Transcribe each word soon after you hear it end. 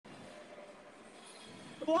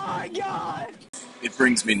my God! It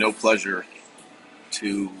brings me no pleasure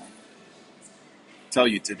to tell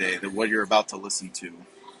you today that what you're about to listen to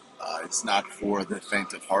is not for the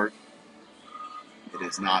faint of heart. It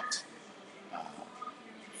is not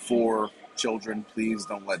for children. Please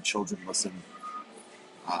don't let children listen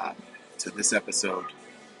to this episode.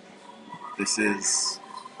 This is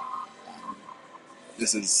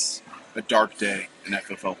a dark day in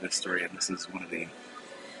FFL history, and this is one of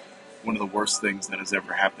the worst things that has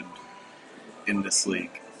ever happened in this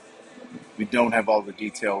league. We don't have all the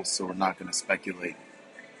details, so we're not going to speculate.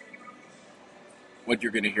 What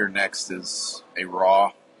you're going to hear next is a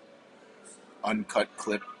raw, uncut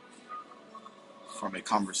clip from a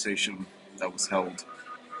conversation that was held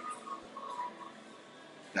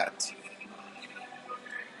that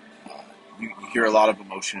you hear a lot of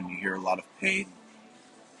emotion, you hear a lot of pain,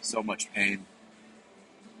 so much pain,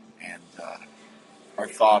 and our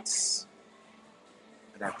thoughts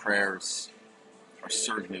and our prayers are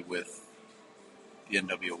certainly with the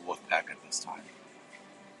NWO Wolfpack at this time.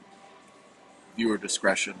 Viewer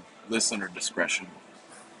discretion, listener discretion,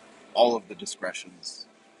 all of the discretions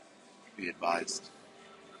be advised.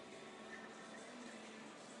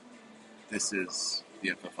 This is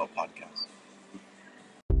the FFL Podcast.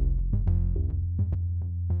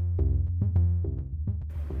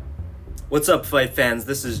 What's up, fight fans?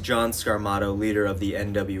 This is John Scarmato, leader of the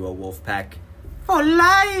NWO Wolfpack for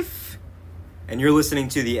life! And you're listening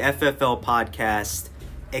to the FFL Podcast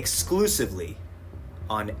exclusively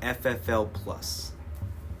on FFL Plus.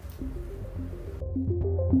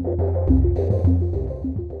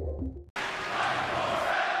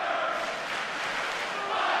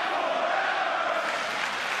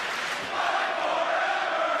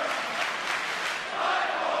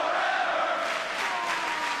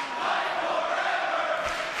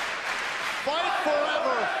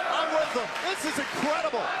 This is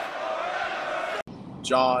incredible.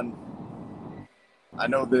 John, I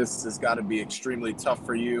know this has got to be extremely tough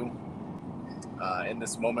for you in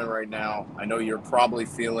this moment right now. I know you're probably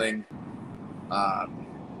feeling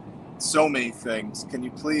so many things. Can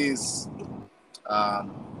you please, I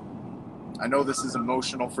know this is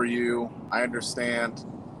emotional for you. I understand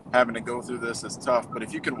having to go through this is tough, but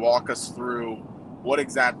if you could walk us through what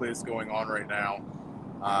exactly is going on right now,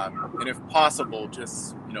 and if possible,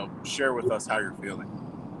 just, share with us how you're feeling.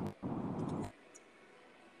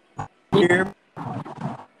 Here.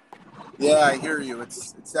 Yeah, I hear you.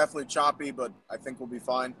 It's definitely choppy, but I think we'll be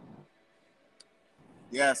fine.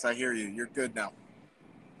 Yes, I hear you. You're good now.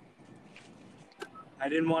 I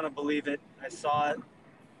didn't want to believe it. I saw it.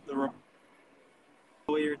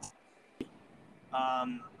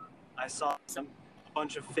 I saw a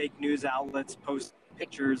bunch of fake news outlets post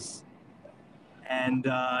pictures, and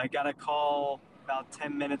I got a call about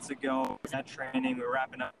 10 minutes ago at training. We were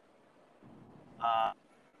wrapping up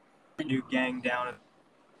a new gang down at the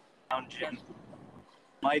town gym.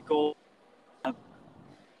 Michael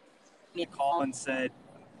called and said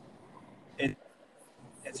it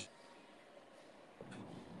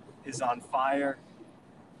is on fire,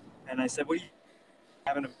 and I said, "What are you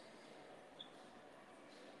having a?"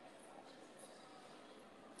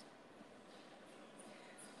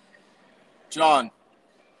 John,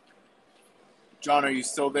 are you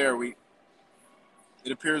still there? It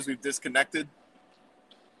appears we've disconnected.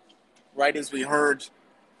 Right as we heard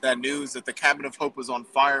that news that the Cabin of Hope was on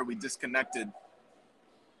fire, we disconnected.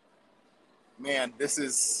 Man, this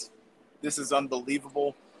is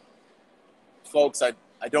unbelievable. Folks, I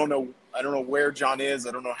don't know where John is.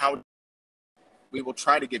 I don't know how. We will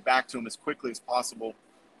try to get back to him as quickly as possible.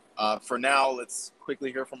 For now, let's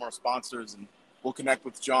quickly hear from our sponsors, and we'll connect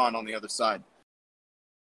with John on the other side.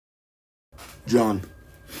 John,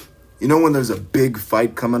 you know when there's a big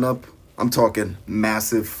fight coming up? I'm talking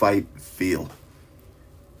massive fight feel.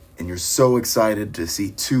 And you're so excited to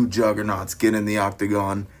see two juggernauts get in the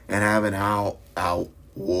octagon and have an out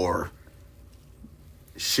war.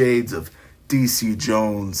 Shades of DC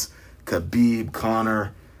Jones, Khabib,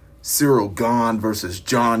 Conor, Cyril Gane versus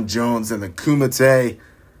John Jones and the Kumite.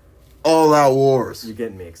 All out wars. You're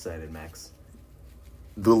getting me excited, Max.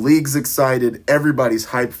 The league's excited. Everybody's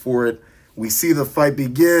hyped for it. We see the fight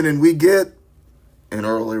begin, and we get an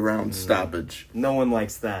early round stoppage. No one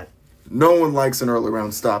likes that. No one likes an early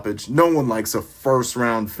round stoppage. No one likes a first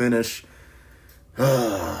round finish.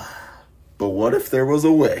 But what if there was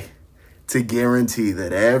a way to guarantee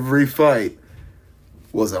that every fight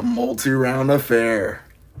was a multi-round affair?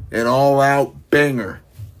 An all-out banger.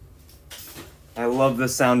 I love the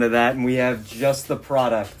sound of that, and we have just the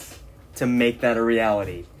product to make that a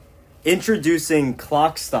reality. Introducing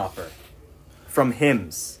Clock Stopper from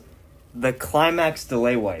Hims. the Climax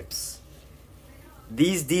Delay Wipes.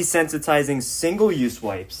 These desensitizing single-use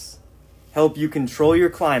wipes help you control your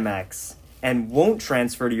climax and won't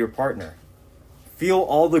transfer to your partner. Feel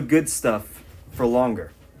all the good stuff for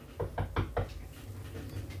longer.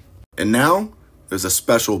 And now, there's a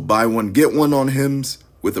special buy one, get one on Hims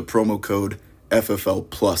with a promo code FFL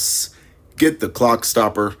Plus. Get the Clock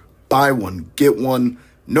Stopper, buy one, get one,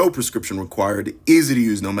 no prescription required, easy to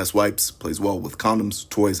use, no mess wipes, plays well with condoms,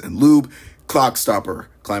 toys, and lube. Clock Stopper,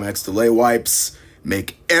 Climax Delay Wipes,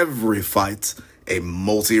 make every fight a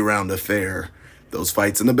multi-round affair. Those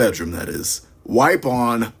fights in the bedroom, that is. Wipe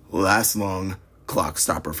on, last long, Clock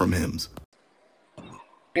Stopper from Hims.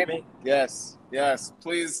 Hear me? Yes, yes.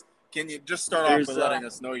 Please, can you just start off with letting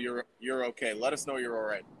us know you're okay? Let us know you're all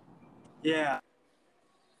right. Yeah.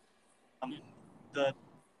 The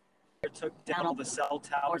took down all the cell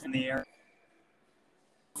towers in the air.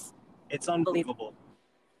 It's unbelievable.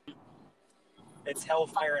 It's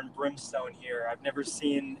hellfire and brimstone here. I've never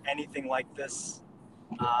seen anything like this.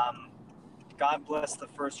 God bless the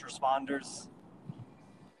first responders.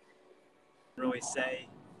 Really say,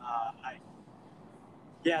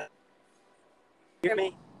 yeah. Hear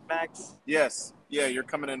me, Max? Yes, yeah, you're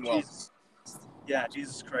coming in well. Jesus. Yeah,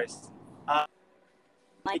 Jesus Christ.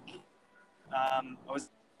 Mike, I was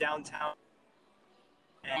downtown,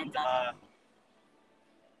 and a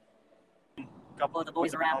couple of the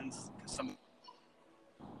boys around,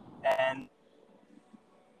 and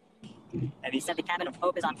he said the Cabin of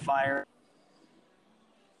Hope is on fire.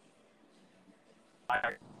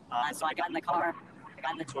 So I got in the car, I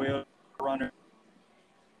got in the Toyota Runner,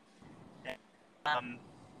 and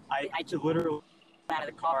I just literally got out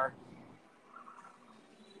of the car.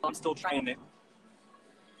 I'm still trying to.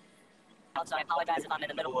 So I apologize if I'm in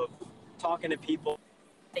the middle of talking to people,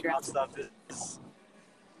 figure out stuff. The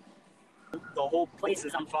whole place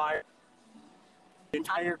is on fire. The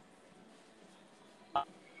entire.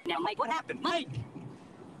 Now, Mike, what happened? Mike!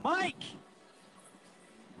 Mike!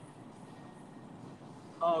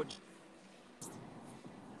 Oh.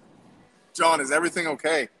 John, is everything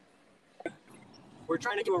okay? We're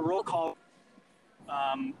trying to do a roll call.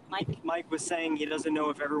 Mike was saying he doesn't know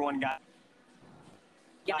if everyone got.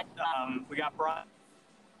 We got Brian.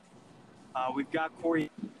 We've got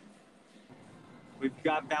Corey. We've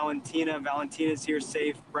got Valentina. Valentina's here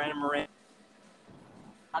safe. Brandon Moran.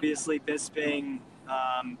 Obviously, Bisping.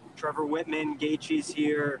 Trevor Whitman. Gaethje's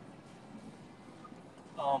here.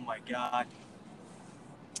 Oh my God.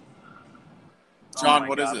 John,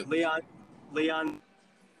 what is it? Leon.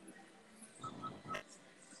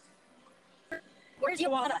 Where's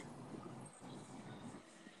Joanna?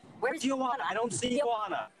 Where's Joanna? I don't see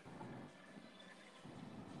Joanna.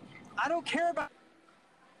 I don't care about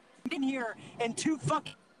in here in 2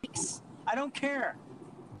 fucking weeks. I don't care.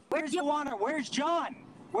 Where's Joanna? Where's John?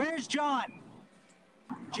 Where's John?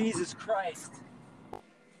 Jesus Christ.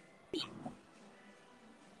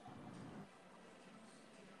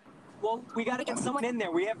 Well, we got to get someone in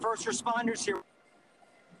there. We have first responders here.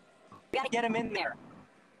 We got to get them in there.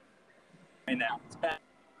 Right now. It's bad.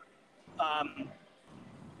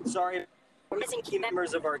 Sorry, we're missing key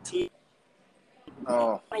members of our team.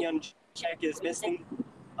 Oh. Young Check is missing.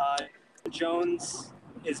 Jones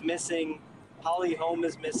is missing. Holly Holm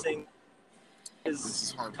is missing.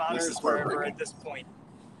 Connor's wherever at this point.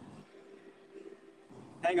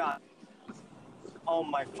 Hang on. Oh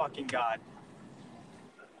my fucking God.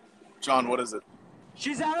 John, what is it?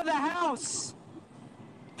 She's out of the house.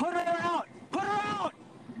 Put her out. Put her out.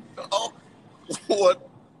 Oh,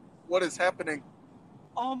 what is happening?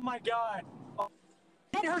 Oh my God. Oh.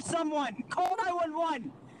 Get her someone. Call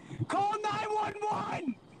 911. Call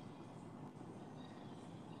 911.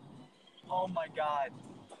 Oh my God.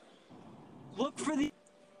 Look for the.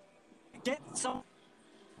 Get some.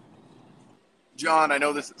 John, I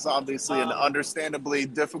know this is obviously an understandably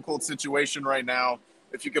difficult situation right now.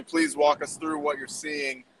 If you could please walk us through what you're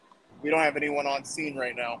seeing. We don't have anyone on scene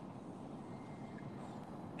right now.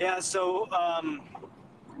 Yeah, so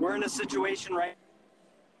we're in a situation right now.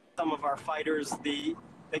 Some of our fighters, the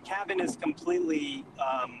cabin is completely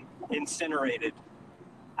incinerated.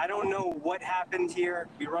 I don't know what happened here.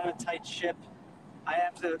 We run a tight ship. I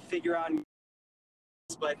have to figure out,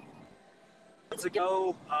 but months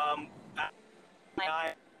ago,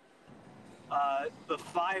 the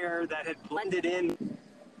fire that had blended in,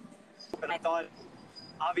 and I thought,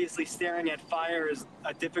 obviously staring at fire is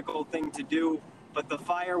a difficult thing to do, but the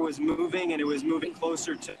fire was moving, and it was moving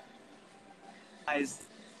closer to eyes.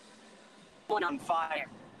 One on fire.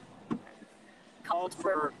 Called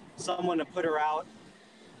for someone to put her out.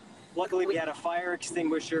 Luckily, we had a fire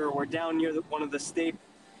extinguisher. We're down near one of the staples.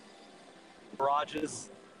 garages.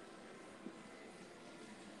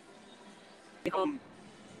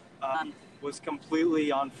 Was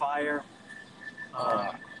completely on fire.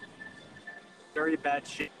 Very bad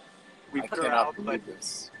shape. We I put her cannot out, but believe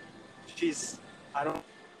this. I don't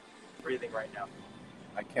breathing right now.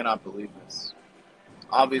 I cannot believe this.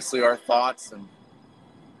 Obviously, our thoughts and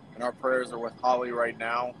our prayers are with Holly right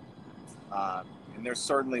now. And they're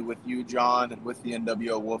certainly with you, John, and with the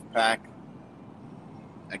NWO Wolfpack.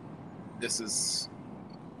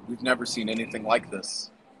 We've never seen anything like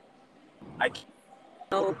this. I can't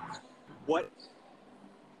know what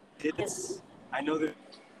did this. I know that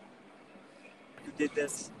who did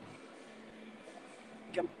this.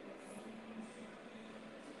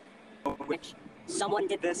 Which someone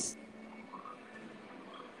did this.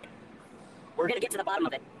 We're gonna get to the bottom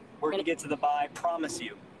of it. We're gonna get to the bottom. I promise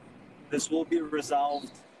you. This will be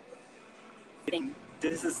resolved.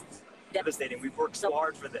 This is devastating. We've worked so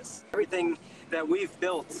hard for this. Everything that we've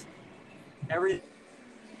built, everything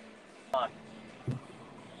on.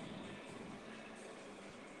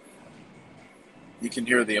 You can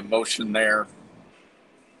hear the emotion there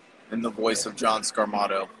in the voice of John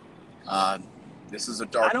Scarmato. This is a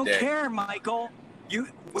dark day. I don't care, Michael.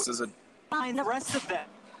 This is a Find the rest of them.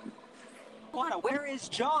 Where is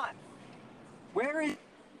John? Where is?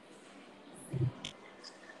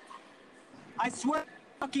 I swear,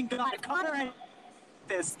 fucking God, if Connor had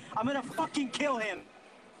this, I'm gonna fucking kill him.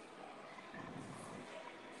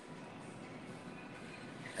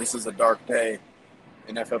 This is a dark day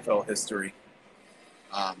in FFL history.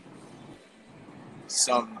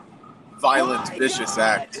 Some violent, vicious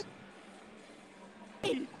act.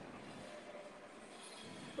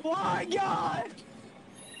 My God!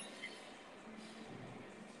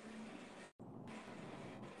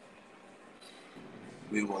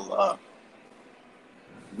 We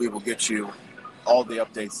will get you all the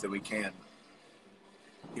updates that we can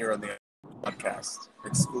here on the podcast,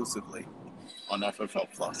 exclusively on FFL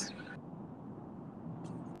Plus.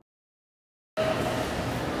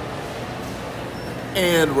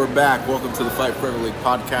 And we're back. Welcome to the Fight Forever League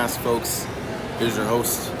podcast, folks. Here's your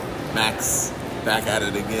host, Max, back at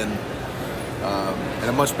it again. In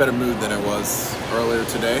a much better mood than I was earlier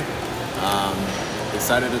today.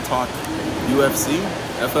 Excited to talk UFC,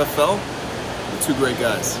 FFL, with two great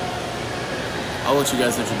guys. I'll let you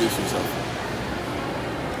guys introduce yourself.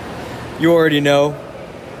 You already know.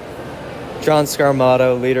 John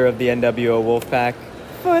Scarmato, leader of the NWO Wolfpack.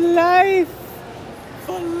 For life!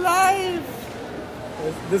 For life!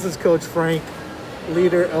 This is Coach Frank,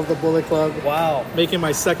 leader of the Bullet Club. Wow. Making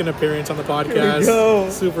my second appearance on the podcast. Here we go.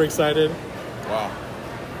 Super excited. Wow.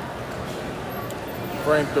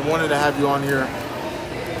 Frank, been wanting to have you on here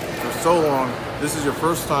for so long. This is your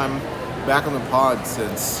first time back on the pod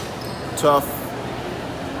since Tough,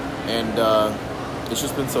 and it's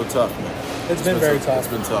just been so tough, man. It's been very tough. It's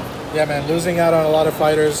been tough. Yeah, man, losing out on a lot of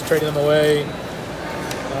fighters, trading them away.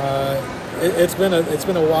 It's been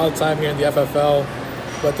a wild time here in the FFL,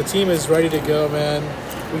 but the team is ready to go, man.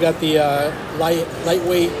 We got the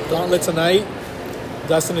lightweight gauntlet tonight.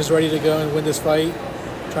 Dustin is ready to go and win this fight,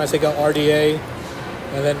 trying to take out RDA.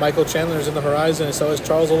 And then Michael Chandler's in the horizon, and so is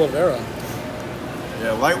Charles Oliveira.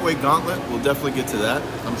 Yeah, lightweight gauntlet. We'll definitely get to that,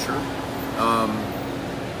 I'm sure.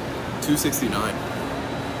 269.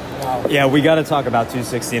 Wow. Yeah, we got to talk about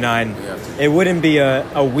 269. It wouldn't be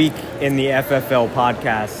a week in the FFL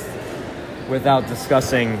podcast without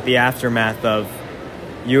discussing the aftermath of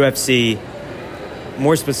UFC,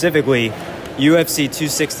 more specifically, UFC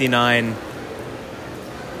 269.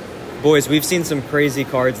 Boys, we've seen some crazy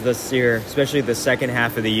cards this year, especially the second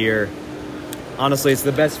half of the year. Honestly, it's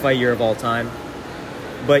the best fight year of all time.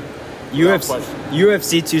 But UFC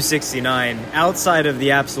 269, outside of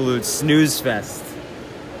the absolute snooze fest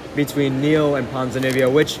between Neal and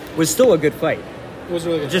Ponzinibbio, which was still a good fight. It was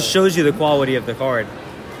really good. It just shows you the quality of the card.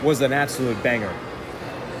 Was an absolute banger.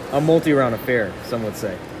 A multi-round affair, some would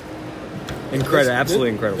say. Incredible, absolutely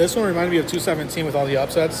incredible. This one reminded me of 217 with all the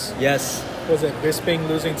upsets. Yes. Was it Bisping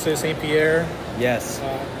losing to St. Pierre? Yes.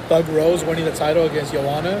 Thug Rose winning the title against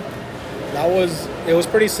Joanna. It was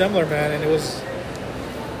pretty similar, man, and it was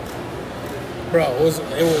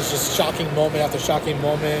just shocking moment after shocking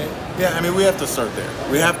moment. Yeah, I mean, we have to start there.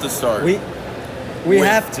 We have to start. We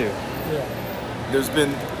have to. Yeah.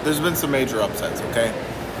 There's been some major upsets, okay?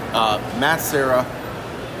 Matt Serra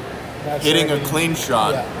hitting a clean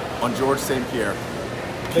shot on George St. Pierre.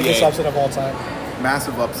 Biggest upset of all time.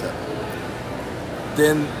 Massive upset.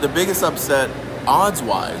 Then the biggest upset,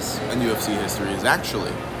 odds-wise, in UFC history is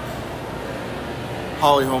actually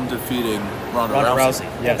Holly Holm defeating Ronda Rousey.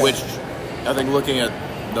 Yes. Which, I think looking at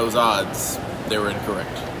those odds, they were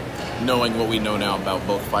incorrect. knowing what we know now about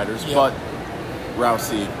both fighters. Yeah. But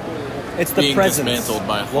Rousey It's the being presence dismantled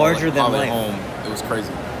by larger than Holly life. Holm, it was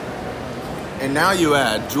crazy. And now you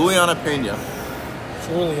add Juliana Pena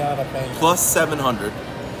Juliana Pena. plus 700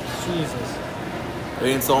 Jesus.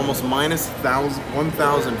 against the almost minus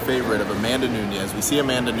 1,000 favorite of Amanda Nunes. We see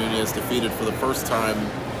Amanda Nunes defeated for the first time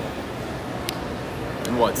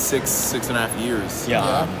in what, six and a half years.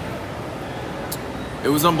 Yeah. It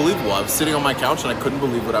was unbelievable. I was sitting on my couch and I couldn't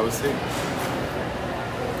believe what I was seeing.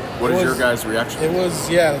 What is your guys' reaction? It was,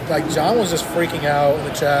 like John was just freaking out in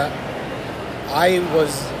the chat. I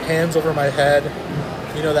was hands over my head.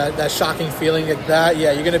 You know, that shocking feeling like that.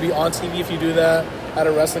 Yeah, you're going to be on TV if you do that at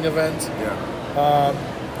a wrestling event. Yeah.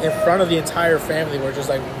 In front of the entire family. We're just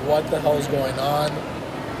like, what the hell is going on?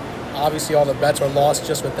 Obviously, all the bets were lost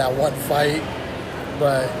just with that one fight.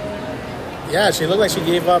 But, yeah, she looked like she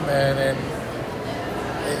gave up, man. And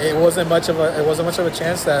it wasn't much of a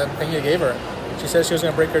chance that Pena gave her. She said she was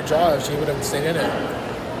going to break her jaw if she would have stayed in it.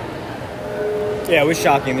 Yeah, it was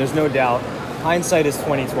shocking. There's no doubt. Hindsight is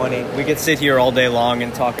 20/20. We could sit here all day long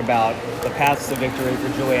and talk about the paths to victory for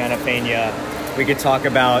Juliana Pena. We could talk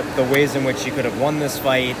about the ways in which she could have won this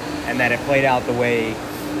fight and that it played out the way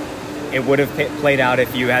it would have played out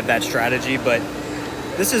if you had that strategy. But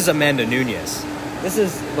this is Amanda Nunes. This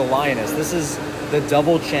is the Lioness. This is the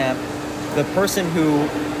double champ. The person who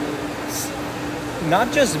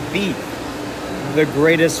not just beat the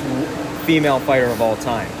greatest female fighter of all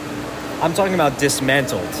time. I'm talking about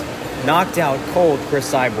dismantled, knocked out cold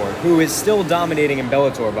Chris Cyborg, who is still dominating in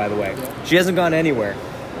Bellator, by the way. She hasn't gone anywhere.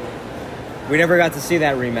 We never got to see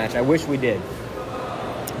that rematch. I wish we did.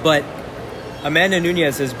 But Amanda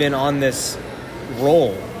Nunes has been on this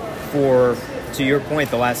roll for, to your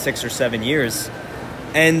point, the last 6 or 7 years.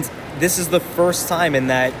 And this is the first time in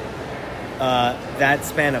that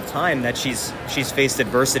span of time that she's faced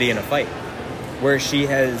adversity in a fight, where she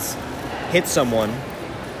has hit someone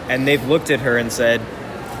and they've looked at her and said,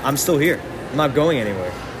 I'm still here. I'm not going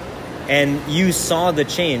anywhere. And you saw the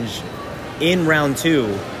change in round 2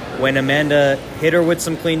 when Amanda hit her with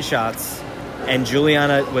some clean shots and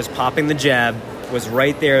Juliana was popping the jab, was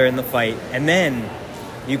right there in the fight. And then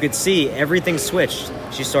you could see everything switched.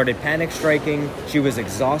 She started panic striking. She was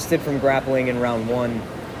exhausted from grappling in round 1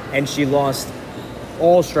 and she lost.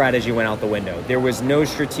 All strategy went out the window. There was no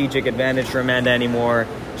strategic advantage for Amanda anymore.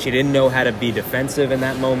 She didn't know how to be defensive in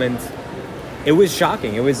that moment. It was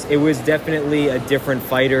shocking. It was definitely a different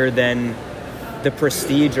fighter than the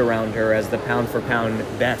prestige around her as the pound-for-pound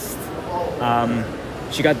best.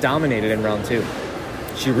 She got dominated in round 2.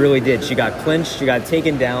 She really did. She got clinched, she got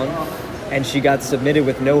taken down, and she got submitted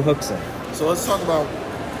with no hooks in. So let's talk about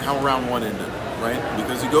how round 1 ended, right?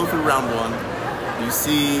 Because you go through round 1, you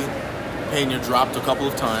see Pena dropped a couple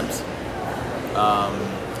of times.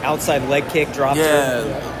 Outside leg kick dropped her.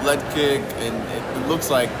 Yeah, leg kick, and it looks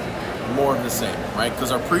like more of the same, right?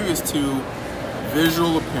 Because our previous 2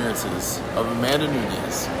 visual appearances of Amanda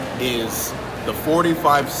Nunes is the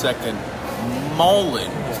 45-second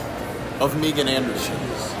mauling of Megan Anderson.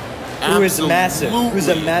 Who is massive. Who's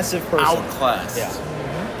a massive person. Outclassed. Yeah.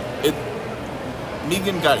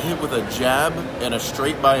 Megan got hit with a jab and a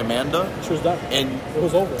straight by Amanda. She was done. And it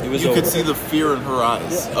was over. you could see the fear in her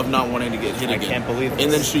eyes of not wanting to get hit again. I can't believe this.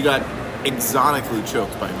 And then she got exotically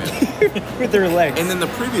choked by Amanda. With her legs. And then the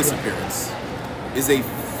previous appearance is a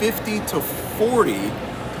 50-40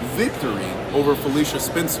 victory over Felicia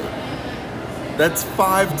Spencer. That's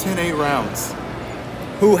 5-10-8 rounds.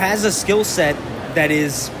 Who has a skill set that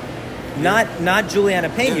is not Juliana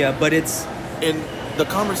Pena, but it's... And the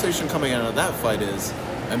conversation coming out of that fight is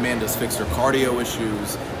Amanda's fixed her cardio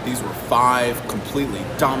issues. These were 5 completely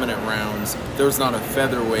dominant rounds. There's not a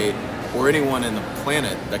featherweight or anyone in the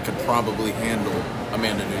planet that could probably handle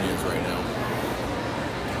Amanda Nunes right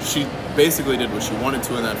now. She basically did what she wanted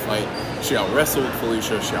to in that fight. She out-wrestled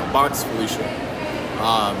Felicia. She out-boxed Felicia.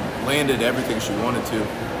 Landed everything she wanted to.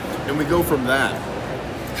 And we go from that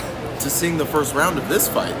to seeing the first round of this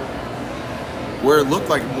fight, where it looked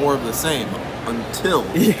like more of the same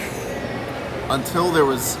until there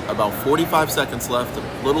was about 45 seconds left, a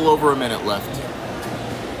little over a minute left.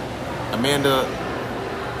 Amanda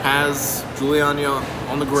has Juliana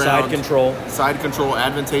on the ground. Side control,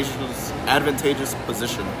 advantageous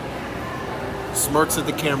position. Smirks at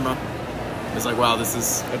the camera. It's like, wow, this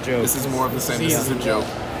is a joke. This is more of the same. This is a joke.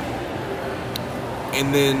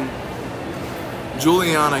 And then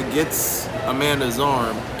Juliana gets Amanda's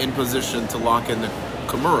arm in position to lock in the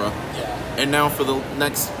Kimura. And now for the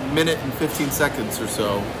next minute and 15 seconds or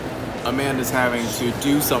so, Amanda's having to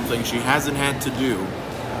do something she hasn't had to do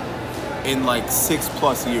in like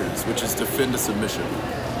 6+ years, which is defend a submission.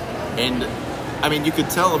 And, I mean, you could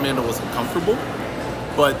tell Amanda wasn't comfortable,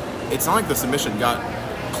 but it's not like the submission got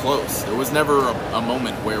close. There was never a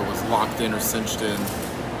moment where it was locked in or cinched in.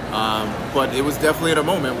 But it was definitely at a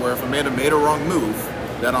moment where if Amanda made a wrong move,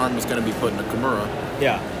 that arm was going to be put in a Kimura.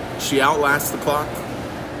 Yeah. She outlasts the clock.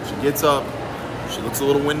 She gets up. She looks a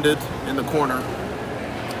little winded in the corner.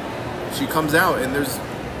 She comes out, and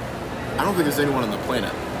I don't think there's anyone on the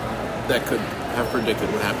planet that could have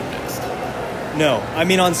predicted what happened next. No. I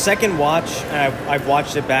mean, on second watch, and I've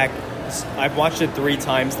watched it back, I've watched it 3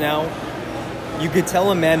 times now, you could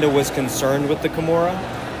tell Amanda was concerned with the Kimura.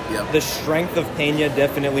 Yep. The strength of Pena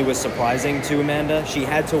definitely was surprising to Amanda. She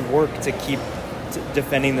had to work to keep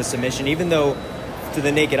defending the submission, even though to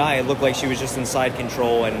the naked eye it looked like she was just inside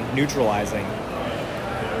control and neutralizing.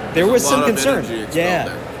 There was some concern. Yeah.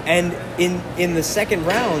 There. And in the second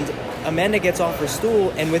round, Amanda gets off her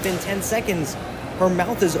stool, and within 10 seconds, her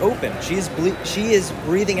mouth is open. She is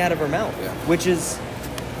breathing out of her mouth, which is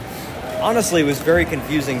honestly was very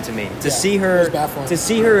confusing to me to see her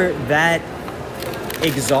that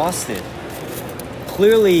exhausted.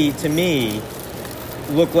 Clearly, to me,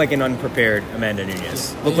 looked like an unprepared Amanda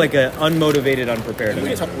Nunes. Looked like an unmotivated, unprepared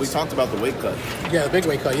Amanda Nunes. We talked about the weight cut. Yeah, the big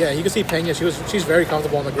weight cut. Yeah, you can see Pena. She's very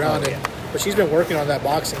comfortable on the ground, but she's been working on that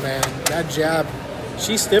boxing, man. That jab,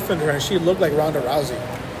 she stiffened her, and she looked like Ronda Rousey.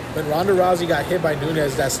 When Ronda Rousey got hit by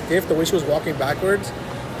Nunes, that stiff, the way she was walking backwards,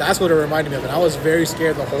 that's what it reminded me of. And I was very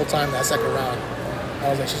scared the whole time that second round. I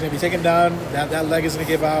was like, she's gonna be taken down. That leg is gonna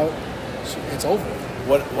give out. It's over.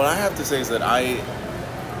 What I have to say is that I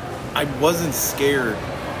wasn't scared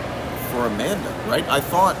for Amanda, right? I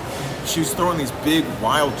thought she was throwing these big,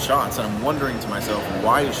 wild shots, and I'm wondering to myself,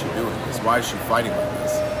 why is she doing this? Why is she fighting like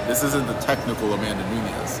this? This isn't the technical Amanda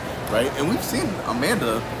Nunes, right? And we've seen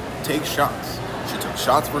Amanda take shots. She took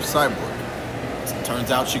shots for Cyborg. It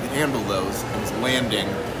turns out she could handle those and was landing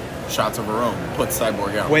shots of her own, put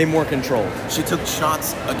Cyborg out. Way more control. She took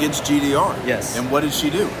shots against GDR. Yes. And what did she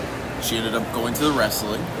do? She ended up going to the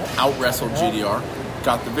wrestling, out-wrestled GDR,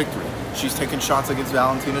 got the victory. She's taken shots against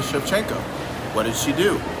Valentina Shevchenko. What did she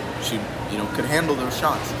do? She, could handle those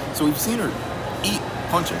shots. So we've seen her eat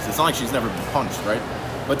punches. It's not like she's never been punched, right?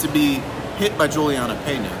 But to be hit by Juliana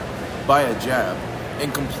Pena by a jab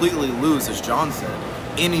and completely lose, as John said,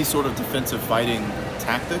 any sort of defensive fighting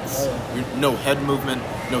tactics, no head movement,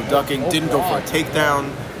 no ducking, didn't go for a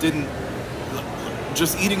takedown,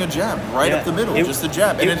 just eating a jab right up the middle, just a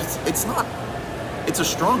jab. And it's a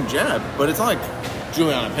strong jab, but it's not like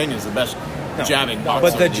Juliana Pena is the best jabbing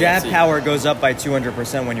boxer. But the jab power goes up by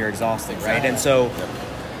 200% when you're exhausted, right? And so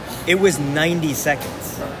it was 90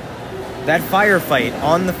 seconds. That firefight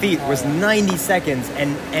on the feet was 90 seconds,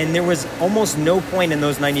 and there was almost no point in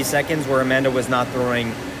those 90 seconds where Amanda was not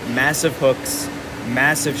throwing massive hooks,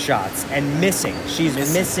 massive shots, and missing. She's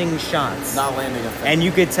missing shots. Not landing a thing. And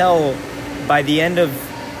you could tell by the end of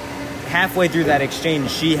halfway through that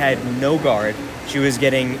exchange, she had no guard. She was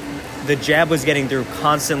the jab was getting through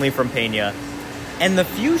constantly from Pena. And the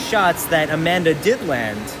few shots that Amanda did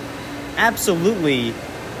land, absolutely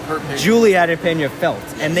Juliana Pena felt.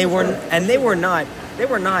 And they were not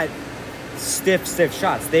stiff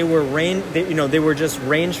shots. They were they were just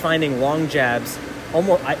range finding long jabs.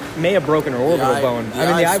 Almost, I may have broken her orbital bone. The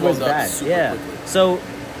eye was bad. Yeah. Quickly. So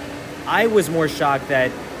I was more shocked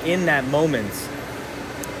that in that moment,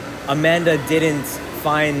 Amanda didn't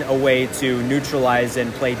find a way to neutralize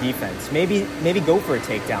and play defense. Maybe go for a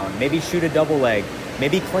takedown. Maybe shoot a double leg.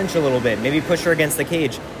 Maybe clinch a little bit. Maybe push her against the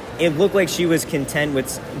cage. It looked like she was content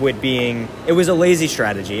with being. It was a lazy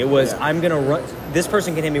strategy. It was I'm gonna run. This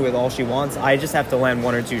person can hit me with all she wants. I just have to land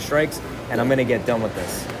 1 or 2 strikes, and I'm gonna get done with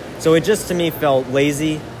this. So it just to me felt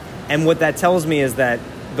lazy, and what that tells me is that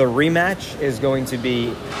the rematch is going to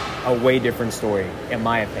be a way different story, in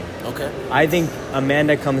my opinion. Okay. I think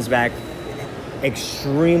Amanda comes back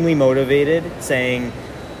extremely motivated, saying,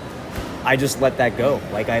 I just let that go.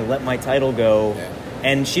 Like, I let my title go. Yeah.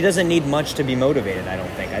 And she doesn't need much to be motivated, I don't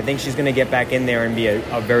think. I think she's going to get back in there and be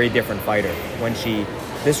a very different fighter when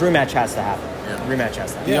this rematch has to happen. Yeah. Rematch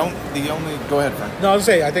has to happen. The only go ahead, Frank. No, I was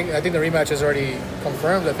saying I think the rematch is already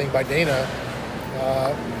confirmed. I think by Dana,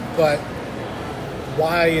 but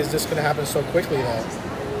why is this going to happen so quickly though?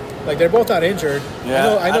 Like they're both not injured.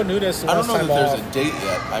 Yeah, I know Nunes. I don't know that there's off. a date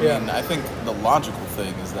yet. I mean, I think the logical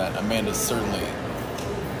thing is that Amanda's certainly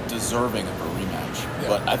deserving of a rematch,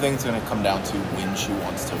 but I think it's going to come down to when she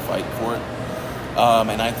wants to fight for it.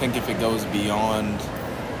 And I think if it goes beyond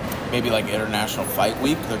maybe like International Fight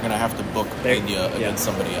Week, they're going to have to book Pena against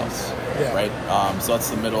somebody else, right? So that's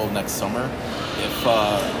the middle of next summer. If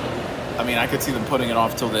I could see them putting it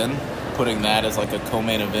off till then, putting that as like a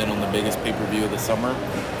co-main event on the biggest pay-per-view of the summer,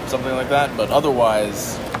 something like that. But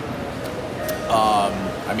otherwise,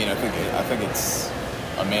 I mean, I think it's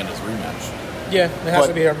Amanda's rematch. Yeah, it has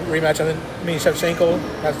to be a rematch. I mean, Shevchenko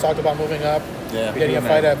has talked about moving up, getting a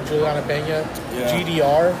fight at Juliana Pena,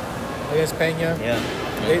 GDR against Pena. Yeah.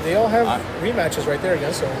 They all have rematches right there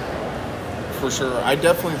against them. For sure. I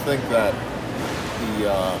definitely think that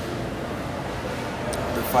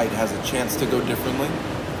the fight has a chance to go differently,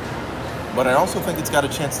 but I also think it's got a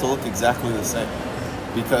chance to look exactly the same,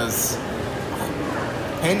 because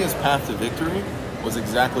Pena's path to victory was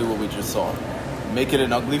exactly what we just saw. Make it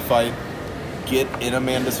an ugly fight, get in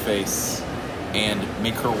Amanda's face, and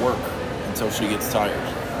make her work until she gets tired.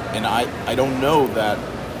 And I don't know that,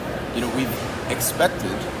 we've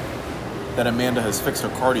expected that Amanda has fixed her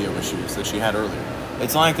cardio issues that she had earlier.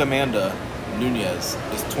 It's not like Amanda Nunes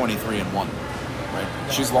is 23-1, right?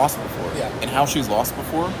 She's lost before. Yeah. And how she's lost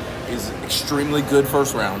before is extremely good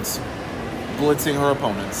first rounds, blitzing her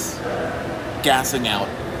opponents, gassing out,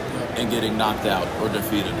 and getting knocked out or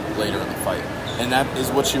defeated later in the fight. And that is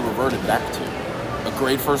what she reverted back to. A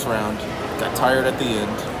great first round, got tired at the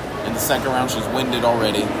end. In the second round, she's winded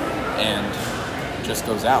already, and just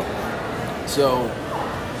goes out. So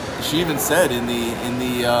she even said in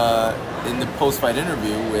the post-fight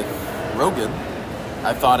interview with Rogan,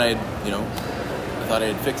 I thought I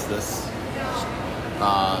had fixed this.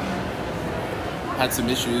 Had some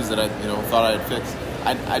issues that I thought I had fixed.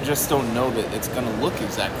 I just don't know that it's going to look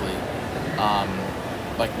exactly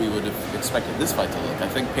like we would have expected this fight to look. I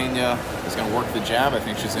think Pena is going to work the jab. I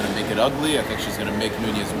think she's going to make it ugly. I think she's going to make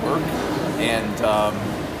Nunes work. And at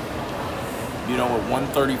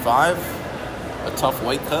 135, a tough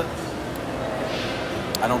weight cut,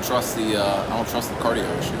 I don't trust the cardio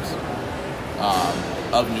issues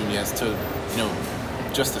of Nunes to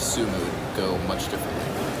just assume it would go much differently.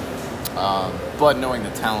 But knowing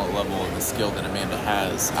the talent level and the skill that Amanda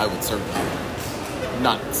has, I would certainly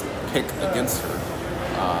not pick against her.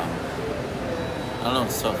 I don't know,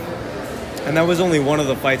 it's tough. And that was only one of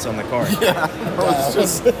the fights on the card. Yeah,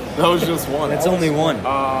 that was just one. It's only one.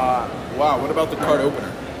 Wow, what about the card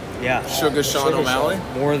opener? Yeah. Sugar Sean O'Malley?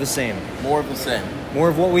 More of the same. More of the same. More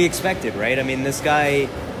of what we expected, right? I mean, this guy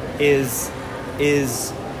is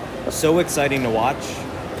so exciting to watch.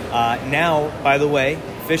 Now, by the way,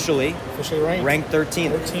 officially ranked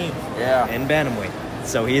 13th. Yeah. In bantamweight.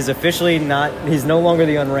 So he's officially he's no longer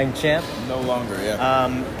the unranked champ. No longer, yeah.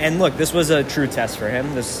 And look, this was a true test for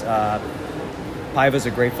him. This Paiva's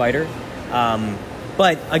a great fighter.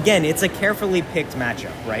 But again, it's a carefully picked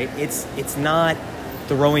matchup, right? It's not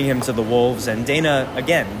throwing him to the wolves. And Dana,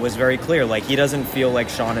 again, was very clear. Like, he doesn't feel like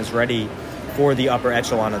Sean is ready for the upper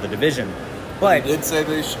echelon of the division. But he did say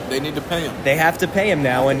they need to pay him. They have to pay him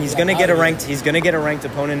now, and he's going to get a ranked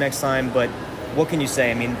opponent next time. But what can you say?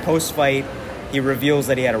 I mean, post-fight, he reveals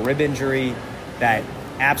that he had a rib injury that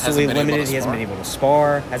absolutely limited. He hasn't been able to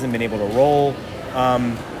spar, hasn't been able to roll.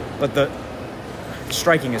 But the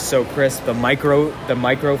striking is so crisp. The micro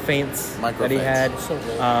feints that he had, so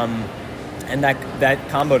good. and that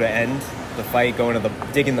combo to end the fight, going to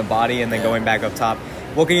digging the body and then going back up top.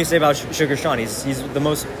 What can you say about Sugar Sean? He's the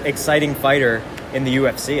most exciting fighter in the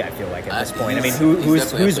UFC. I feel like at this point. I mean,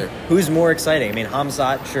 who's more exciting? I mean,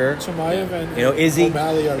 Hamzat, sure. Chimaev and Izzy.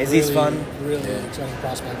 O'Malley are Izzy's really, fun. really exciting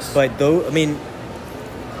prospects. But though, I mean,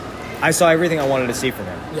 I saw everything I wanted to see from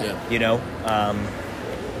him. Yeah.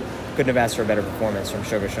 Couldn't have asked for a better performance from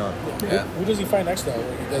Sugar Sean. Yeah. Who does he fight next, though?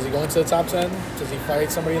 Does he go into the top 10? Does he fight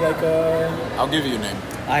somebody like... I'll give you a name.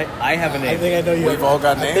 I have a name. I think I know you. We've all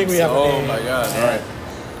got names? I think we have a name. Oh, my God. All right.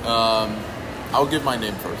 I'll give my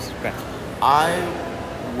name first. Okay. I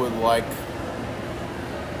would like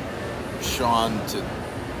Sean to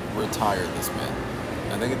retire this man.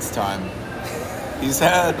 I think it's time. He's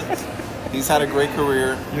had a great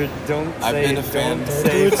career. I've been a fan.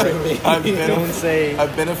 I've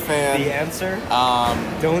been a fan. The answer.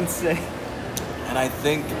 Don't say. And I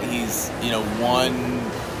think he's one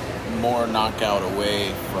more knockout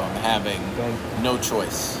away from having no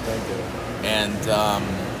choice. Don't do it. And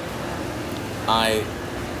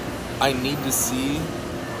I need to see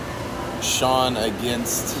Sean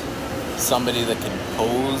against somebody that can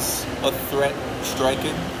pose a threat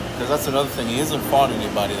striking, because that's another thing. He hasn't fought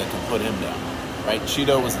anybody that can put him down, right?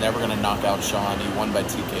 Cheeto was never going to knock out Sean. He won by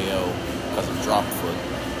TKO because of drop foot.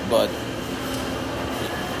 But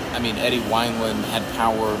I mean, Eddie Wineland had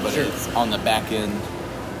power, but it's on the back end.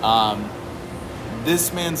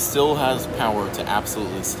 This man still has power to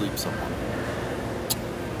absolutely sleep someone.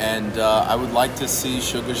 And I would like to see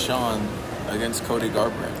Sugar Sean against Cody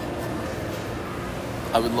Garbrandt.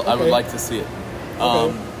 I would like to see it.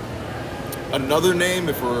 Another name,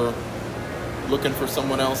 if we're looking for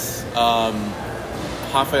someone else,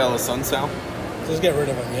 Rafael Assunção. Just get rid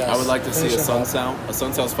of him, yes. I would like to see Finish him up. Assunção.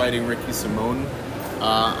 Assunção's fighting Ricky Simón.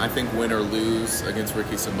 I think win or lose against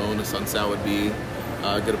Ricky Simón, Assunção would be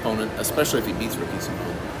a good opponent, especially if he beats Ricky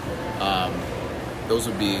Simón. Those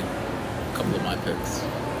would be a couple of my picks.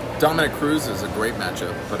 Dominic Cruz is a great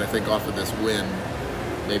matchup, but I think off of this win,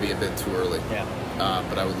 maybe a bit too early. Yeah.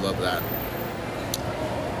 But I would love that.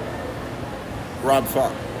 Rob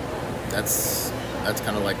Font. That's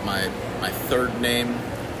kind of like my third name.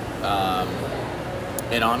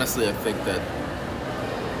 And honestly, I think that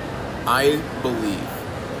I believe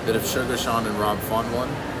that if Sugar Sean and Rob Font won,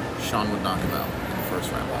 Sean would knock him out in the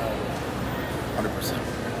first round. 100%.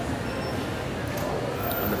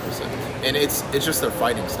 100%. And it's just their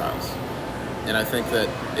fighting styles. And I think that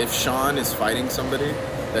if Sean is fighting somebody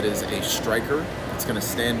that is a striker, that's going to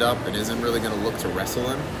stand up and isn't really going to look to wrestle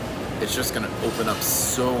him, it's just going to open up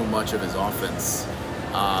so much of his offense.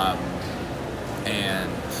 And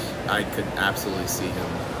I could absolutely see him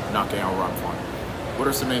knocking out Rob Font. What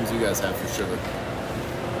are some names you guys have for Sugar?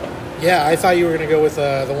 Yeah, I thought you were going to go with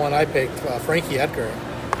the one I picked, Frankie Edgar.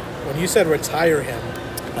 When you said retire him,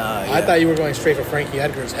 I thought you were going straight for Frankie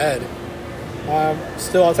Edgar's head.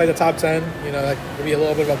 Still outside the top 10, that could be a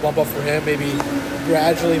little bit of a bump up for him. Maybe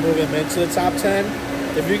gradually move him into the top 10.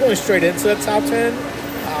 If you're going straight into the top 10,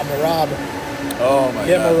 Merab. Oh my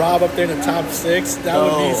Get God. Merab up there in the top 6. That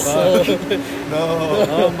would be so. No.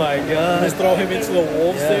 Oh my God. Just throw him into the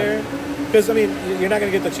Wolves there. Because, you're not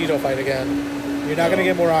going to get the Cheeto fight again. You're not going to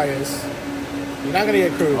get Moraes. You're not going to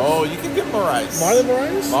get Cruz. Oh, you can get Moraes. Marlon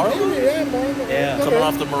Moraes? Marlon? Yeah, Marlon. Yeah. Okay. Coming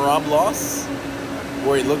off the Merab loss,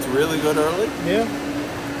 where he looked really good early, Yeah.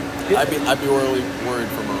 I'd be really worried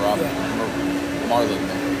for Merab. Marlon,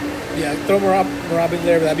 though. Yeah, throw Merab in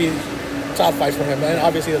there, but that'd be a top 5 for him. And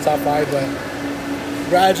obviously the top 5, but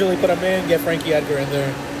gradually put him in, get Frankie Edgar in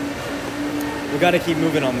there. We got to keep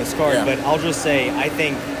moving on this card, Yeah. but I'll just say I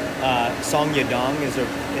think Song Yadong is a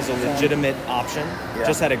legitimate option. Yeah.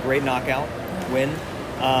 Just had a great knockout win.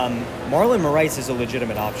 Marlon Moraes is a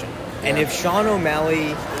legitimate option. And if Sean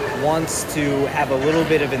O'Malley wants to have a little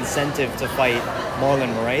bit of incentive to fight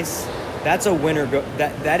Marlon Moraes, that's a winner.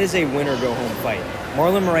 That is a winner go home fight.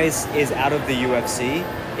 Marlon Moraes is out of the UFC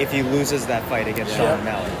if he loses that fight against Sean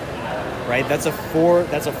O'Malley. Right? That's a 4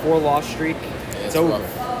 loss streak. It's over.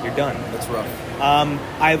 rough. You're done. That's rough.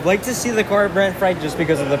 I'd like to see the Garbrandt fight just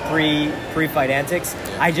because of the pre-fight antics.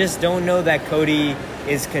 Yeah. I just don't know that Cody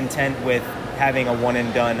is content with having a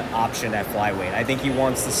one-and-done option at flyweight. I think he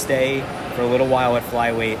wants to stay for a little while at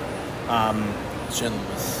flyweight. Chin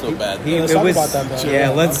was so bad. Let's talk about that, though. Yeah,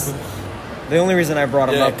 let's... The only reason I brought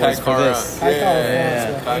him up was for this. Kai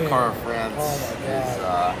Kara France Oh my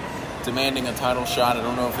God. is demanding a title shot. I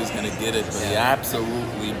don't know if he's going to get it, but he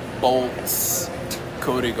absolutely bolts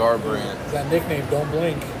Cody Garbrandt. That nickname, Don't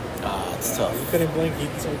Blink. It's He tough. couldn't blink.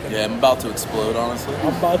 Yeah, I'm about to explode, honestly.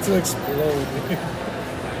 I'm about to explode.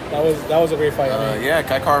 that was a great fight. Yeah,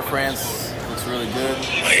 Kai Kara France looks really good.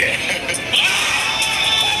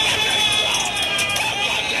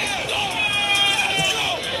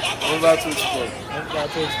 We're about to explode. I'm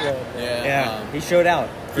about to explode. Yeah, he showed out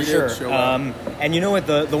for he did sure. show out. And you know what?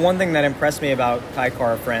 The one thing that impressed me about Kai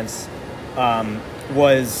Kara France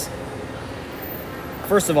was,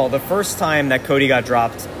 first of all, the first time that Cody got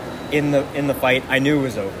dropped in the fight, I knew it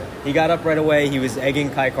was over. He got up right away. He was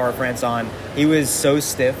egging Kai Kara France on. He was so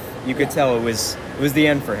stiff, you could tell it was the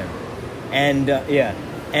end for him. And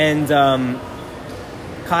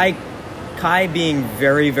Kai being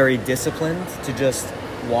very, very disciplined to just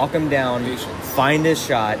walk him down, Patience. find his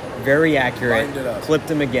shot, very accurate, Lined it up. clipped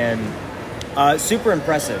him again. Super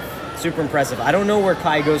impressive. Super impressive. I don't know where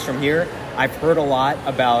Kai goes from here. I've heard a lot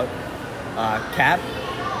about Cap.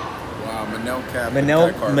 Wow, Manel Cap.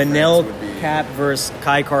 Manel Cap versus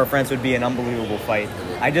Kai Kara France would be an unbelievable fight.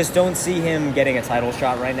 I just don't see him getting a title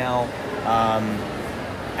shot right now.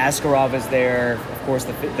 Askarov is there, of course,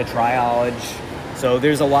 the triage. So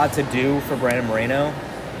there's a lot to do for Brandon Moreno,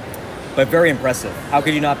 but very impressive. How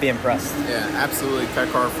could you not be impressed? Yeah, absolutely. Kai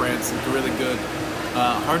Kara France is really good.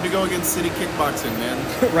 Hard to go against City Kickboxing,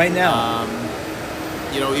 man. Right now.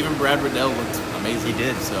 Even Brad Riddell looked amazing. He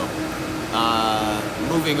did. So,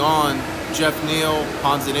 moving on, Jeff Neal,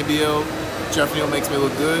 Ponzinibbio. Jeff Neal makes me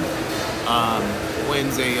look good.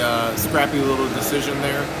 Wins a scrappy little decision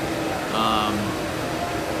there.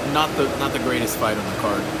 Not the greatest fight on the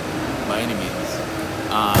card by any means.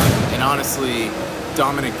 And honestly,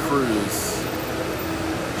 Dominic Cruz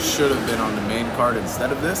should have been on the main card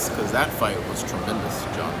instead of this, because that fight was tremendous,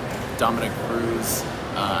 John. Dominic Cruz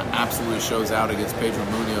absolutely shows out against Pedro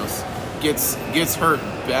Munoz. gets hurt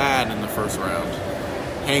bad in the first round,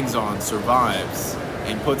 hangs on, survives,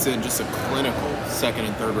 and puts in just a clinical second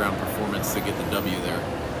and third round performance to get the W there.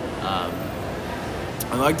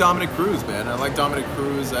 I like Dominic Cruz, man. I like Dominic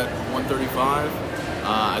Cruz at 135.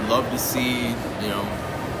 I'd love to see,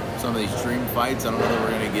 some of these dream fights. I don't know that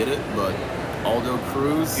we're going to get it, but Aldo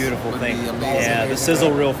Cruz Beautiful would thing. be amazing. Yeah, the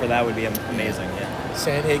sizzle reel for that would be amazing. Yeah.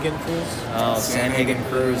 Sanhagen Cruz. Oh, Sanhagen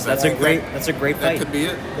Cruz. That's a great That fight. could be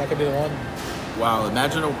it. That could be the one. Wow,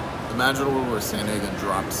 imagine a world where Sanhagen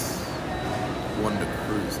drops one to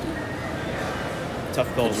Cruz, dude.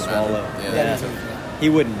 Tough pill to Could you swallow. imagine? Yeah. He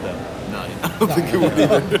wouldn't though. No, I don't think it would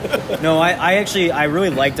either. No, I really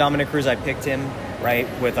like Dominic Cruz. I picked him right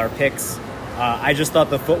with our picks. I just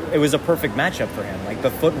thought it was a perfect matchup for him. Like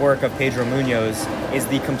the footwork of Pedro Munoz is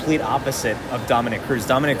the complete opposite of Dominic Cruz.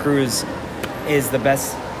 Dominic Cruz is the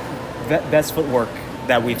best footwork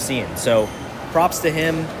that we've seen. So props to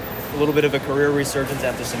him. A little bit of a career resurgence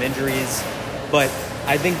after some injuries, but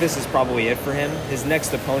I think this is probably it for him. His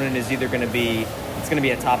next opponent is either going to be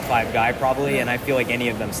a top 5 guy probably, and I feel like any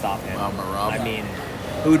of them stop him. Merab. I mean,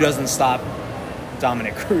 who doesn't stop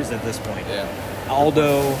Dominic Cruz at this point? Yeah.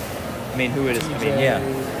 Aldo. I mean, who it is? I mean, yeah.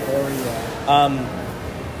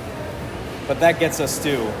 But that gets us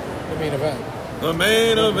to The main event. The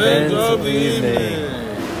main event of the evening.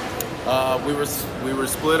 We were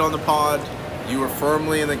split on the pod. You were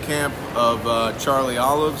firmly in the camp of Charlie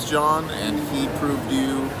Olives, John, and he proved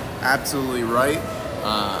you absolutely right.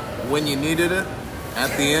 When you needed it,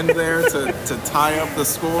 at the end there to tie up the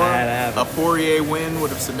score, a Poirier win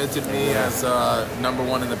would have cemented me as number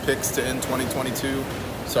one in the picks to end 2022.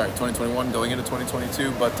 Sorry, 2021 going into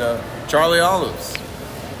 2022. But Charlie Olives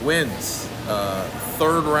wins.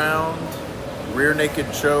 Third round, rear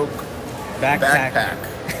naked choke, backpack.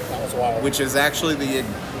 That was wild. Which is actually the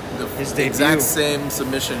His debut. exact same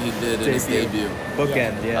submission he did in his debut.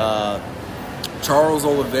 bookend. Yeah. Charles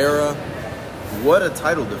Oliveira, what a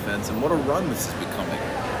title defense and what a run this is becoming.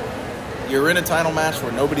 You're in a title match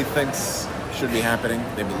where nobody thinks should be happening.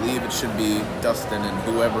 They believe it should be Dustin and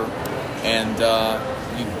whoever. And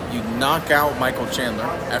you knock out Michael Chandler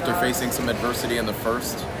after facing some adversity in the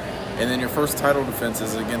first. And then your first title defense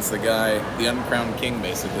is against the guy, the uncrowned king,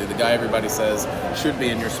 basically. The guy everybody says should be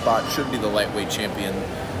in your spot, should be the lightweight champion.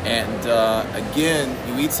 And again,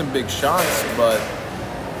 you eat some big shots, but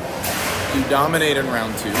you dominate in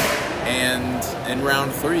round 2. And in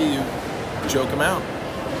round 3, you choke him out.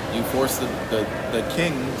 You force the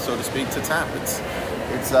king, so to speak, to tap.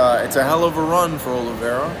 It's a hell of a run for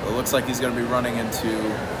Oliveira. It looks like he's going to be running into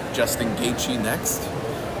Justin Gaethje next.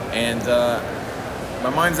 And my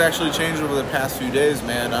mind's actually changed over the past few days,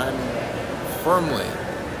 man. I'm firmly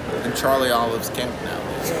in Charlie Olive's camp now.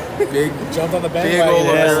 Big Jumped on the Big bandwagon.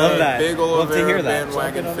 Oliveira, Yeah, I love that. Big Love to Oliveira hear that.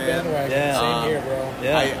 bandwagon Jumping on the fan. bandwagon. Yeah. Same here, bro.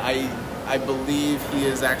 Yeah. I believe he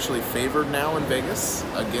is actually favored now in Vegas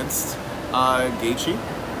against Gaethje,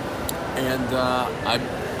 and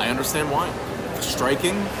I understand why. The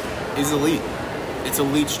striking is elite. It's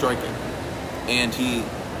elite striking, and he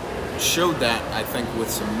showed that, I think, with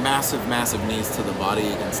some massive knees to the body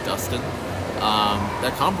against Dustin.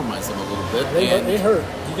 That compromised him a little bit. They hurt.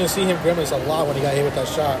 You can see him grimace a lot when he got hit with that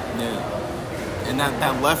shot. Yeah. And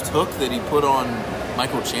that left hook that he put on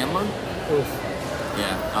Michael Chandler. Oof.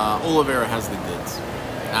 Yeah, Oliveira has the goods.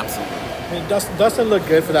 Absolutely. I mean, Dustin looked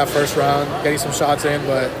good for that first round, getting some shots in,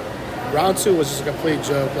 but round 2 was just a complete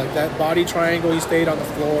joke. Like that body triangle, he stayed on the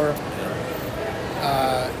floor.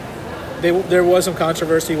 There was some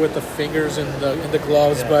controversy with the fingers in the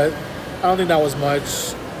gloves, but I don't think that was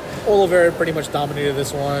much. Oliveira pretty much dominated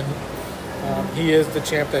this one. He is the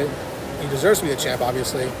champ that he deserves to be the champ,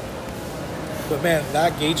 obviously. But man,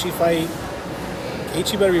 that Gaethje fight,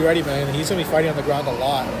 Gaethje better be ready, man. He's gonna be fighting on the ground a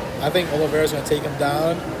lot. I think Oliveira's gonna take him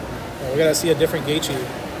down. We gotta see a different Gaethje.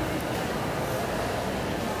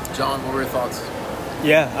 John, what were your thoughts?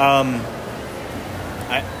 Yeah,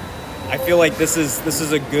 I feel like this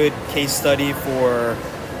is a good case study for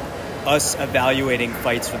us evaluating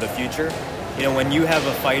fights for the future. You know, when you have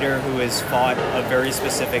a fighter who has fought a very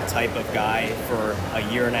specific type of guy for a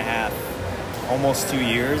year and a half, almost 2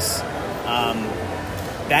 years,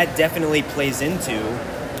 that definitely plays into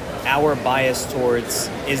our bias towards,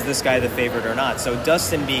 is this guy the favorite or not? So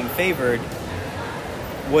Dustin being favored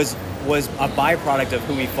was a byproduct of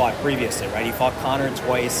who he fought previously, right? He fought Conor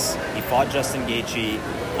twice. He fought Justin Gaethje.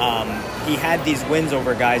 He had these wins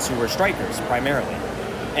over guys who were strikers primarily.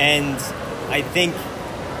 And I think,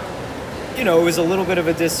 you know, it was a little bit of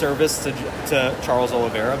a disservice to Charles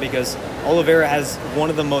Oliveira because Oliveira has one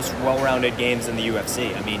of the most well-rounded games in the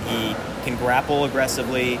UFC. I mean, he can grapple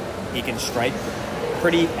aggressively. He can strike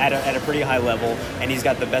at a pretty high level, and he's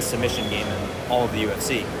got the best submission game in all of the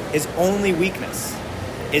UFC. His only weakness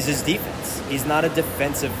is his defense. He's not a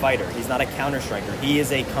defensive fighter. He's not a counter striker. He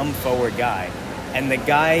is a come forward guy, and the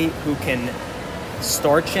guy who can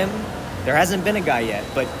starch him, there hasn't been a guy yet,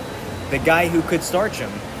 but the guy who could starch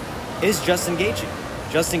him is Justin Gaethje.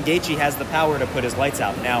 Justin Gaethje has the power to put his lights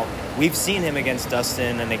out. Now, we've seen him against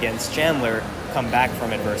Dustin and against Chandler come back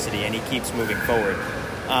from adversity, and he keeps moving forward.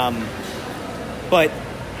 But,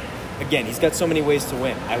 again, he's got so many ways to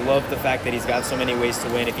win. I love the fact that he's got so many ways to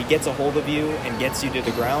win. If he gets a hold of you and gets you to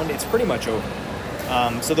the ground, it's pretty much over.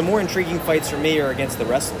 So the more intriguing fights for me are against the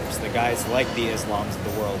wrestlers, the guys like the Islams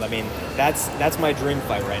of the world. I mean, that's my dream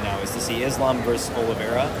fight right now, is to see Islam versus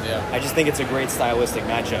Oliveira. Yeah. I just think it's a great stylistic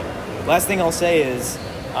matchup. Last thing I'll say is,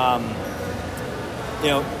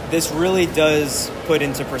 this really does put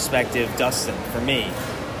into perspective Dustin for me.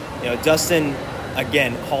 Dustin,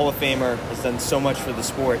 again, Hall of Famer, has done so much for the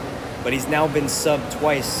sport, but he's now been subbed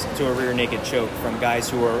twice to a rear naked choke from guys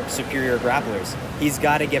who are superior grapplers. He's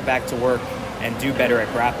got to get back to work and do better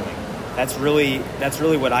at grappling. That's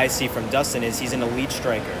really what I see from Dustin, is he's an elite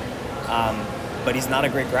striker, but he's not a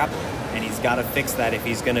great grappler, and he's got to fix that if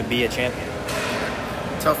he's going to be a champion.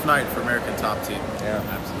 Tough night for American Top Team. Yeah.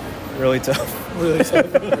 Absolutely. Really tough. Really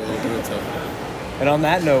tough. Really tough. And on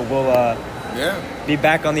that note, we'll Yeah, be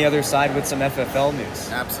back on the other side with some FFL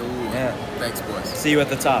news. absolutely. Yeah. Thanks, boys. See you at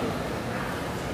the top.